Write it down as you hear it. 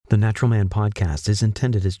The Natural Man podcast is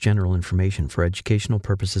intended as general information for educational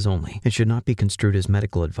purposes only. It should not be construed as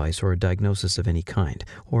medical advice or a diagnosis of any kind,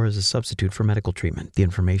 or as a substitute for medical treatment. The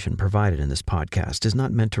information provided in this podcast is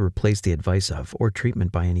not meant to replace the advice of or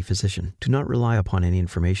treatment by any physician. Do not rely upon any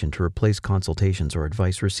information to replace consultations or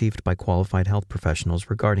advice received by qualified health professionals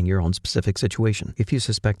regarding your own specific situation. If you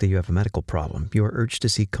suspect that you have a medical problem, you are urged to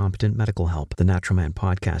seek competent medical help. The Natural Man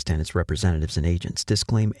podcast and its representatives and agents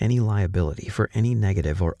disclaim any liability for any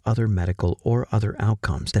negative or other medical or other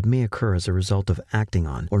outcomes that may occur as a result of acting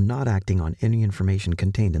on or not acting on any information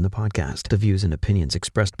contained in the podcast. The views and opinions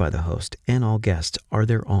expressed by the host and all guests are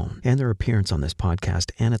their own, and their appearance on this podcast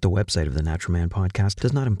and at the website of the Natural Man podcast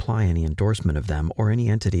does not imply any endorsement of them or any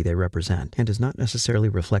entity they represent, and does not necessarily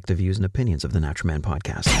reflect the views and opinions of the Natural Man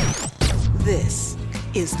podcast. This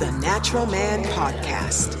is the Natural Man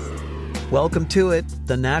podcast. Welcome to it,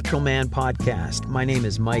 the Natural Man podcast. My name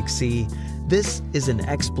is Mike C. This is an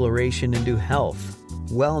exploration into health,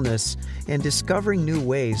 wellness, and discovering new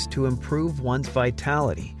ways to improve one's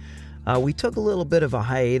vitality. We took a little bit of a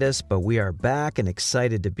hiatus, but we are back and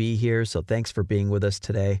excited to be here, so thanks for being with us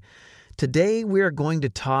today. Today, we are going to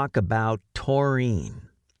talk about taurine.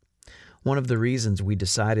 One of the reasons we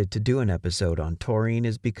decided to do an episode on taurine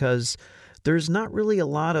is because there's not really a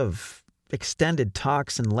lot of extended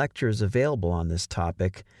talks and lectures available on this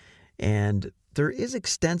topic, and there is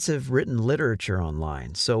extensive written literature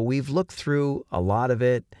online, so we've looked through a lot of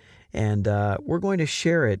it, and we're going to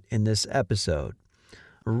share it in this episode.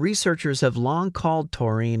 Researchers have long called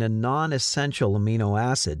taurine a non-essential amino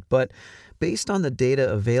acid, but based on the data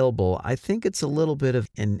available, I think it's a little bit of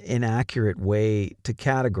an inaccurate way to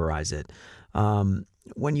categorize it.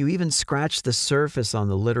 When you even scratch the surface on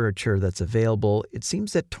the literature that's available, it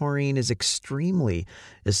seems that taurine is extremely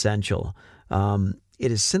essential.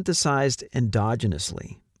 It is synthesized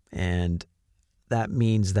endogenously, and that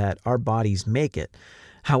means that our bodies make it.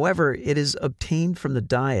 However, it is obtained from the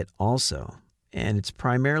diet also, and it's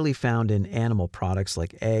primarily found in animal products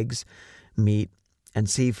like eggs, meat, and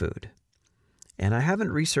seafood. And I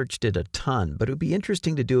haven't researched it a ton, but it would be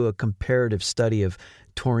interesting to do a comparative study of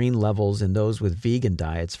taurine levels in those with vegan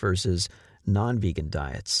diets versus non-vegan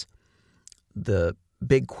diets. The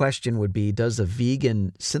big question would be, does a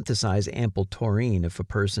vegan synthesize ample taurine if a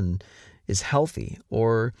person is healthy?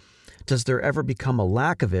 Or does there ever become a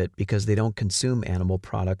lack of it because they don't consume animal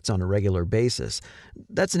products on a regular basis?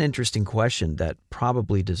 That's an interesting question that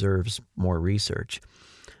probably deserves more research.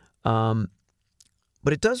 But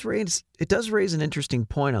it does raise an interesting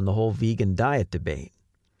point on the whole vegan diet debate.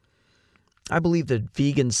 I believe the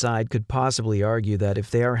vegan side could possibly argue that if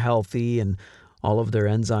they are healthy and all of their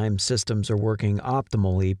enzyme systems are working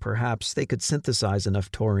optimally, perhaps they could synthesize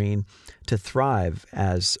enough taurine to thrive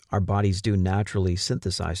as our bodies do naturally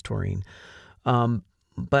synthesize taurine. But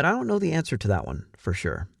I don't know the answer to that one for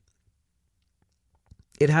sure.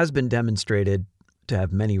 It has been demonstrated to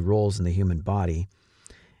have many roles in the human body,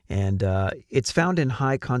 and it's found in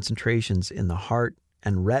high concentrations in the heart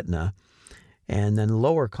and retina, and then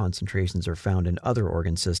lower concentrations are found in other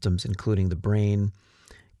organ systems, including the brain,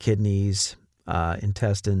 kidneys,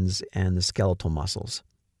 intestines, and the skeletal muscles.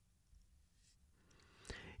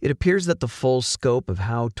 It appears that the full scope of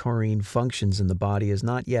how taurine functions in the body is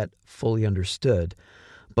not yet fully understood,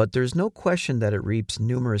 but there's no question that it reaps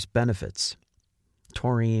numerous benefits.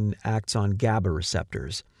 Taurine acts on GABA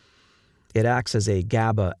receptors. It acts as a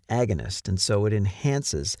GABA agonist, and so it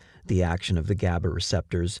enhances the action of the GABA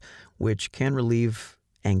receptors, which can relieve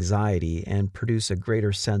anxiety and produce a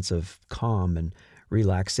greater sense of calm and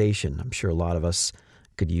relaxation. I'm sure a lot of us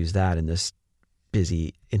could use that in this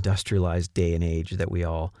busy, industrialized day and age that we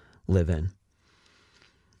all live in.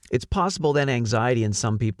 It's possible that anxiety in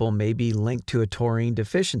some people may be linked to a taurine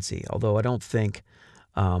deficiency, although I don't think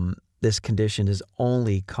this condition is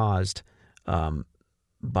only caused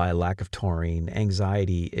by a lack of taurine.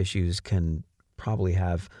 Anxiety issues can probably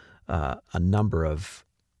have a number of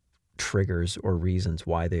triggers or reasons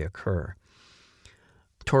why they occur.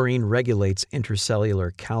 Taurine regulates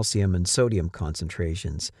intracellular calcium and sodium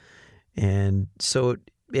concentrations, and so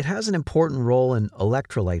it has an important role in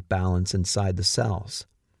electrolyte balance inside the cells.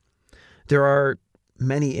 There are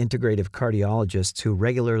many integrative cardiologists who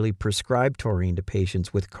regularly prescribe taurine to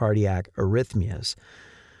patients with cardiac arrhythmias.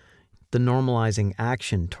 The normalizing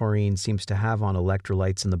action taurine seems to have on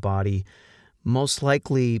electrolytes in the body most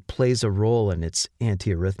likely plays a role in its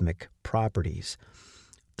antiarrhythmic properties.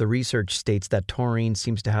 The research states that taurine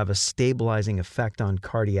seems to have a stabilizing effect on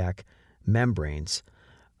cardiac membranes.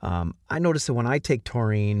 I notice that when I take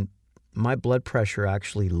taurine, my blood pressure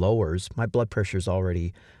actually lowers. My blood pressure is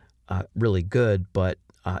already really good, but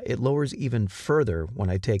it lowers even further when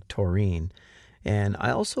I take taurine. And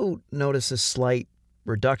I also notice a slight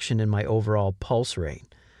reduction in my overall pulse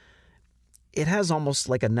rate. It has almost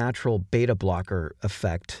like a natural beta blocker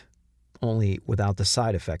effect, only without the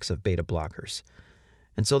side effects of beta blockers.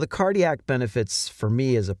 And so the cardiac benefits for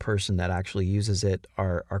me as a person that actually uses it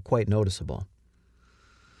are quite noticeable.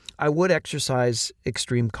 I would exercise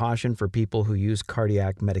extreme caution for people who use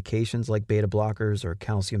cardiac medications like beta blockers or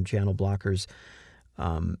calcium channel blockers,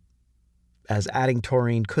 as adding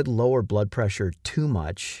taurine could lower blood pressure too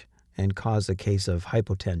much and cause a case of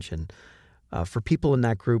hypotension for people in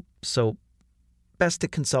that group. So best to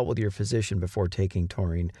consult with your physician before taking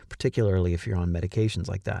taurine, particularly if you're on medications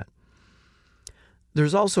like that.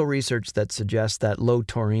 There's also research that suggests that low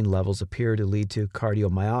taurine levels appear to lead to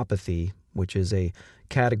cardiomyopathy, which is a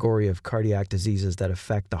category of cardiac diseases that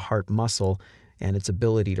affect the heart muscle and its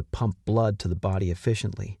ability to pump blood to the body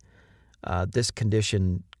efficiently. This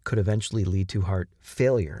condition could eventually lead to heart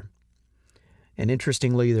failure. And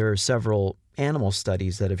interestingly, there are several animal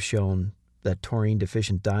studies that have shown that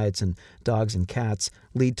taurine-deficient diets in dogs and cats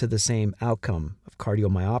lead to the same outcome of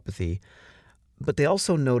cardiomyopathy. But they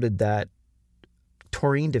also noted that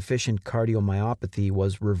taurine-deficient cardiomyopathy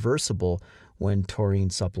was reversible when taurine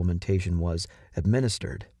supplementation was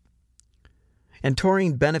administered. And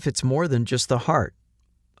taurine benefits more than just the heart.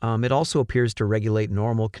 It also appears to regulate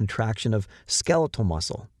normal contraction of skeletal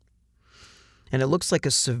muscle. And it looks like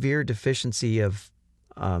a severe deficiency of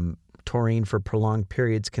taurine for prolonged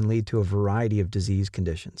periods can lead to a variety of disease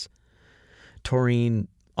conditions. Taurine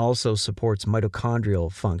also supports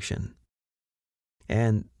mitochondrial function.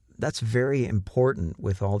 And that's very important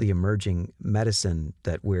with all the emerging medicine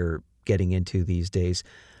that we're getting into these days,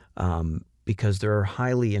 because there are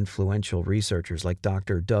highly influential researchers like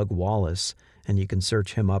Dr. Doug Wallace, and you can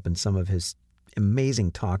search him up in some of his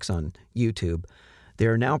amazing talks on YouTube. They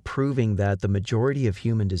are now proving that the majority of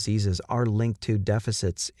human diseases are linked to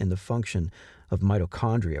deficits in the function of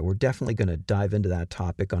mitochondria. We're definitely going to dive into that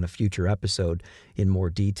topic on a future episode in more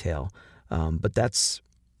detail. But that's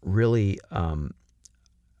really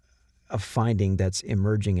a finding that's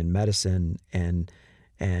emerging in medicine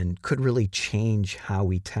and could really change how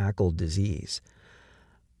we tackle disease.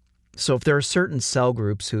 So if there are certain cell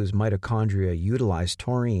groups whose mitochondria utilize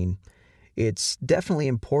taurine, it's definitely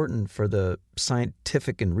important for the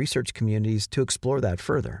scientific and research communities to explore that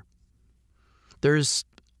further. There's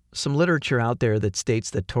some literature out there that states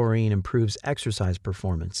that taurine improves exercise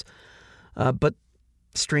performance. But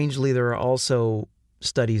strangely, there are also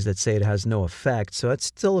studies that say it has no effect. So it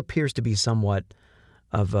still appears to be somewhat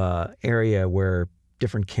of an area where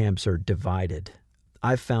different camps are divided.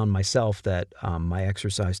 I've found myself that my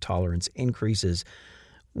exercise tolerance increases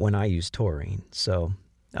when I use taurine. So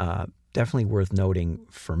definitely worth noting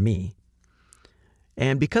for me.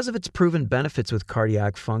 And because of its proven benefits with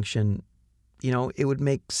cardiac function, it would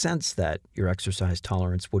make sense that your exercise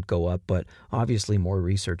tolerance would go up, but obviously more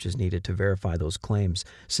research is needed to verify those claims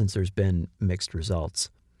since there's been mixed results.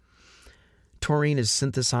 Taurine is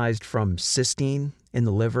synthesized from cysteine in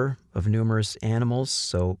the liver of numerous animals,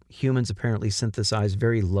 so humans apparently synthesize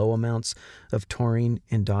very low amounts of taurine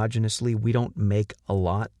endogenously. We don't make a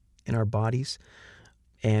lot in our bodies.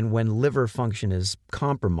 And when liver function is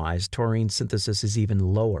compromised, taurine synthesis is even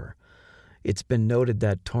lower. It's been noted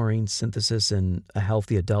that taurine synthesis in a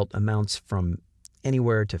healthy adult amounts from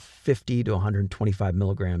anywhere to 50 to 125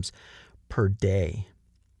 milligrams per day.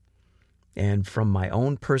 And from my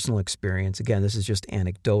own personal experience, again, this is just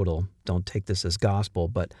anecdotal, don't take this as gospel,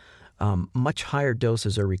 but much higher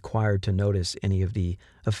doses are required to notice any of the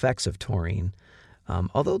effects of taurine.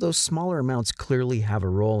 Although those smaller amounts clearly have a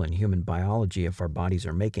role in human biology if our bodies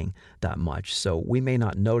are making that much, so we may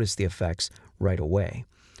not notice the effects right away.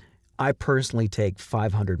 I personally take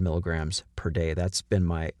 500 milligrams per day. That's been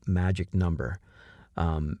my magic number.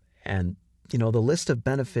 And the list of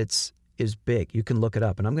benefits is big. You can look it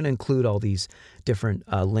up. And I'm going to include all these different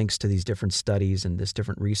links to these different studies and this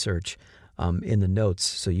different research in the notes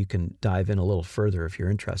so you can dive in a little further if you're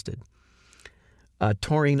interested.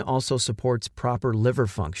 Taurine also supports proper liver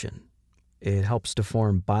function. It helps to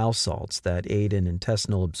form bile salts that aid in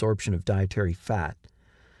intestinal absorption of dietary fat.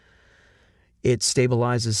 It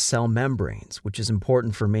stabilizes cell membranes, which is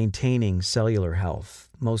important for maintaining cellular health,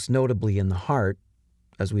 most notably in the heart,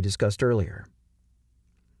 as we discussed earlier.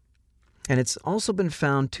 And it's also been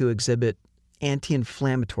found to exhibit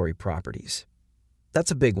anti-inflammatory properties.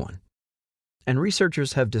 That's a big one. And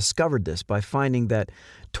researchers have discovered this by finding that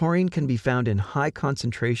taurine can be found in high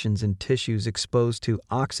concentrations in tissues exposed to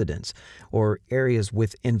oxidants or areas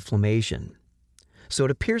with inflammation. So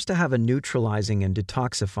it appears to have a neutralizing and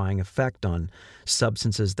detoxifying effect on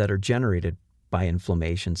substances that are generated by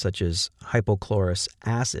inflammation, such as hypochlorous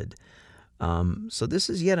acid. So this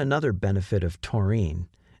is yet another benefit of taurine,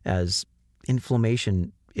 as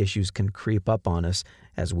inflammation issues can creep up on us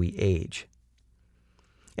as we age.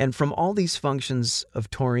 And from all these functions of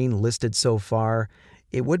taurine listed so far,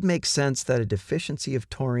 it would make sense that a deficiency of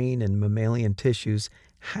taurine in mammalian tissues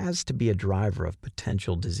has to be a driver of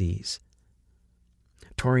potential disease.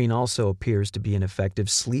 Taurine also appears to be an effective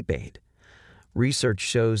sleep aid. Research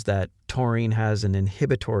shows that taurine has an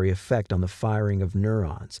inhibitory effect on the firing of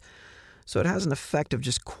neurons. So it has an effect of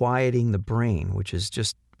just quieting the brain, which is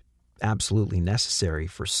just absolutely necessary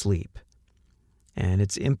for sleep. And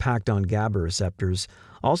its impact on GABA receptors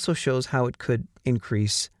also shows how it could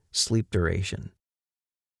increase sleep duration.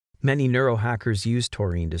 Many neurohackers use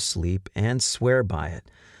taurine to sleep and swear by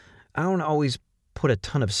it. I don't always put a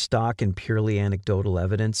ton of stock in purely anecdotal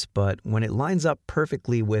evidence, but when it lines up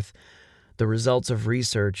perfectly with the results of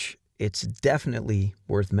research, it's definitely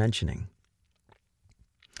worth mentioning.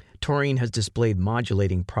 Taurine has displayed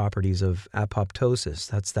modulating properties of apoptosis.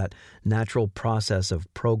 That's that natural process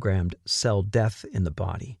of programmed cell death in the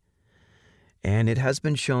body. And it has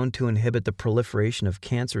been shown to inhibit the proliferation of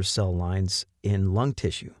cancer cell lines in lung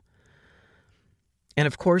tissue. And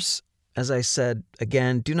of course, as I said,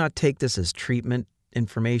 again, do not take this as treatment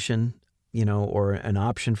information, or an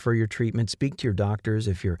option for your treatment. Speak to your doctors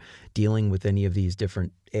if you're dealing with any of these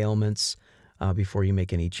different ailments before you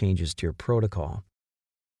make any changes to your protocol.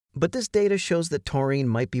 But this data shows that taurine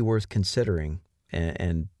might be worth considering,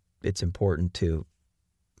 and it's important to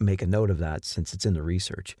make a note of that since it's in the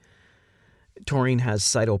research. Taurine has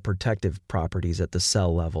cytoprotective properties at the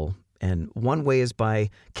cell level, and one way is by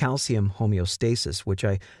calcium homeostasis, which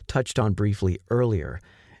I touched on briefly earlier,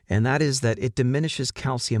 and that is that it diminishes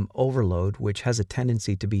calcium overload, which has a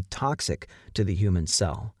tendency to be toxic to the human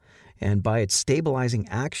cell. And by its stabilizing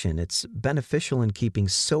action, it's beneficial in keeping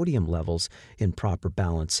sodium levels in proper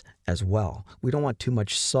balance as well. We don't want too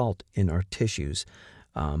much salt in our tissues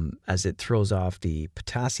as it throws off the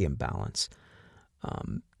potassium balance.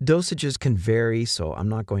 Dosages can vary, so I'm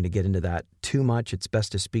not going to get into that too much. It's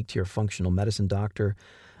best to speak to your functional medicine doctor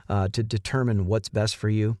to determine what's best for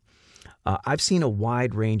you. I've seen a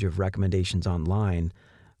wide range of recommendations online,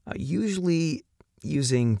 usually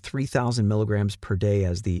using 3,000 milligrams per day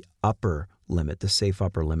as the upper limit, the safe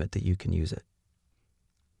upper limit that you can use it.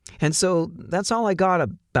 And so that's all I got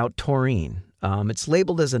about taurine. It's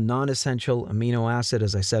labeled as a non-essential amino acid,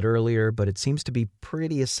 as I said earlier, but it seems to be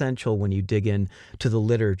pretty essential when you dig in to the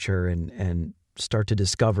literature and start to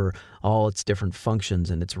discover all its different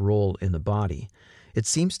functions and its role in the body. It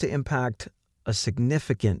seems to impact a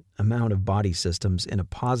significant amount of body systems in a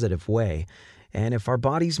positive way. And if our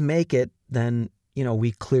bodies make it, then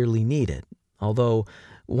we clearly need it. Although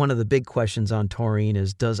one of the big questions on taurine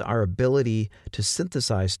is, does our ability to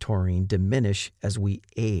synthesize taurine diminish as we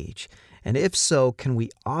age? And if so, can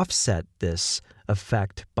we offset this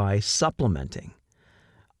effect by supplementing?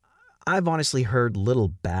 I've honestly heard little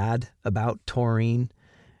bad about taurine,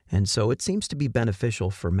 and so it seems to be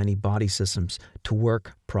beneficial for many body systems to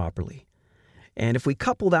work properly. And if we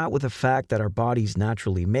couple that with the fact that our bodies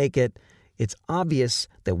naturally make it, it's obvious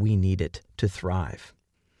that we need it to thrive.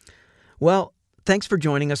 Well, thanks for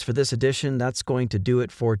joining us for this edition. That's going to do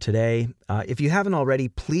it for today. If you haven't already,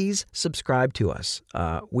 please subscribe to us.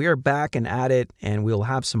 We are back and at it, and we'll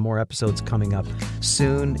have some more episodes coming up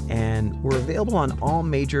soon. And we're available on all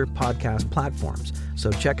major podcast platforms. So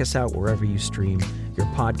check us out wherever you stream your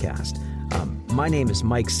podcast. My name is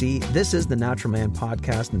Mike C. This is the Natural Man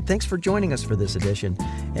Podcast, and thanks for joining us for this edition.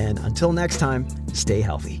 And until next time, stay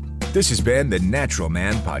healthy. This has been the Natural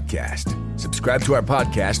Man Podcast. Subscribe to our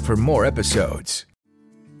podcast for more episodes.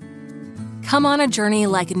 Come on a journey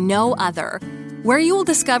like no other, where you will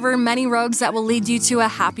discover many roads that will lead you to a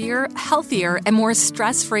happier, healthier, and more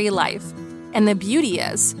stress-free life. And the beauty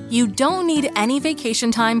is, you don't need any vacation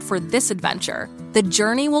time for this adventure. The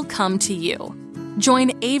journey will come to you.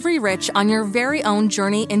 Join Avery Rich on your very own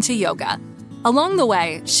journey into yoga. Along the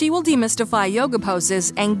way, she will demystify yoga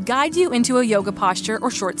poses and guide you into a yoga posture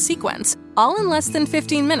or short sequence, all in less than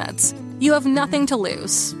 15 minutes. You have nothing to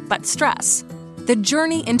lose but stress. The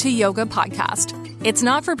Journey into Yoga podcast. It's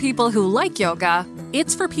not for people who like yoga,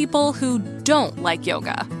 it's for people who don't like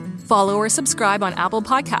yoga. Follow or subscribe on Apple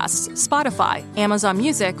Podcasts, Spotify, Amazon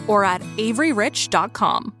Music, or at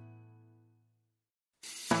averyrich.com.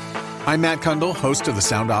 I'm Matt Kundle, host of the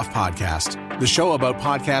Sound Off Podcast, the show about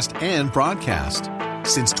podcast and broadcast.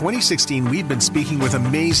 Since 2016, we've been speaking with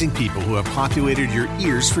amazing people who have populated your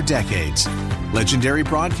ears for decades. Legendary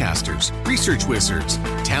broadcasters, research wizards,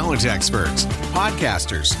 talent experts,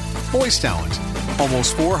 podcasters, voice talent.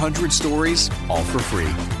 Almost 400 stories, all for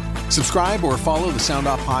free. Subscribe or follow the Sound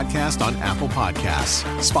Off Podcast on Apple Podcasts,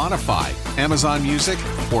 Spotify, Amazon Music,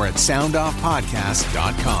 or at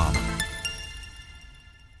soundoffpodcast.com.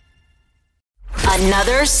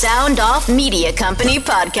 Another Sound Off Media Company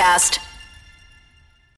podcast.